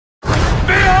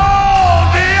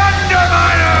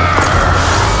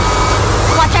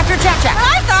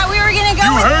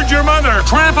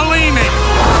trampoline me.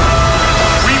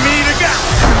 We meet again.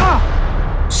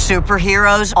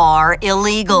 Superheroes are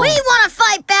illegal. We want to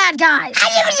fight bad guys.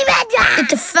 It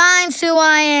defines who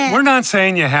I am. We're not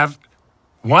saying you have...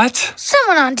 What?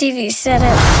 Someone on TV said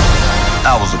it.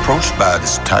 I was approached by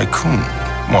this tycoon.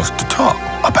 Wants to talk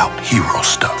about hero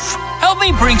stuff. Help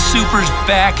me bring supers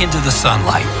back into the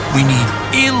sunlight. We need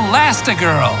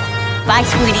Elastigirl. Bye,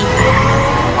 sweetie.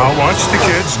 I'll watch the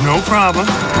kids, no problem.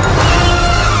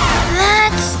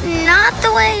 That's not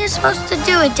the way you're supposed to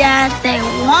do it, Dad. They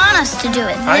want us to do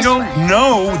it this I don't way.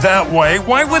 know that way.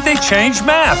 Why would they change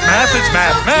math? Math is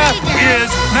math. Math is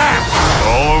math.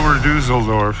 All over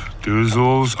Dusseldorf.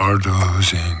 Doozles are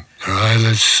dozing. Their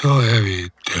eyelids so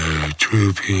heavy, they're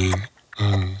drooping.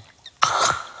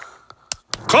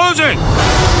 Closing!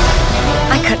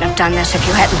 I couldn't have done this if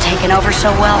you hadn't taken over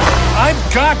so well. I've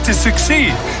got to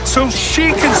succeed so she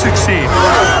can succeed.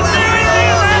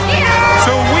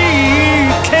 So we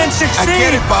can succeed. I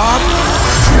get it, Bob.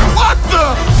 What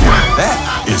the? That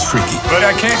is freaky. But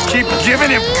I can't keep giving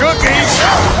him cookies.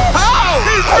 How?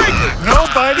 He's freaky. No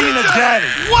biting a daddy.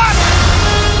 What?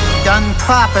 Done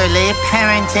properly,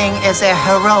 parenting is a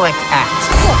heroic act.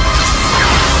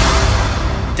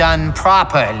 Done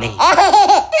properly.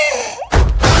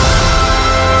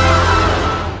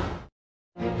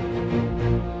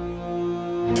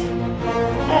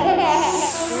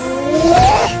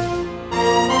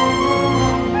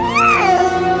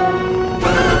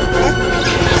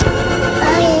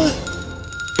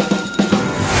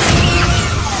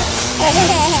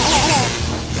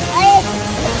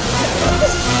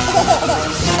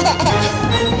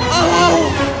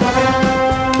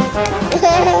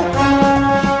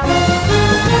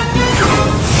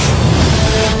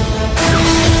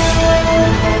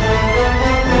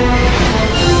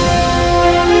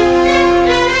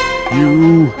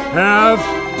 You have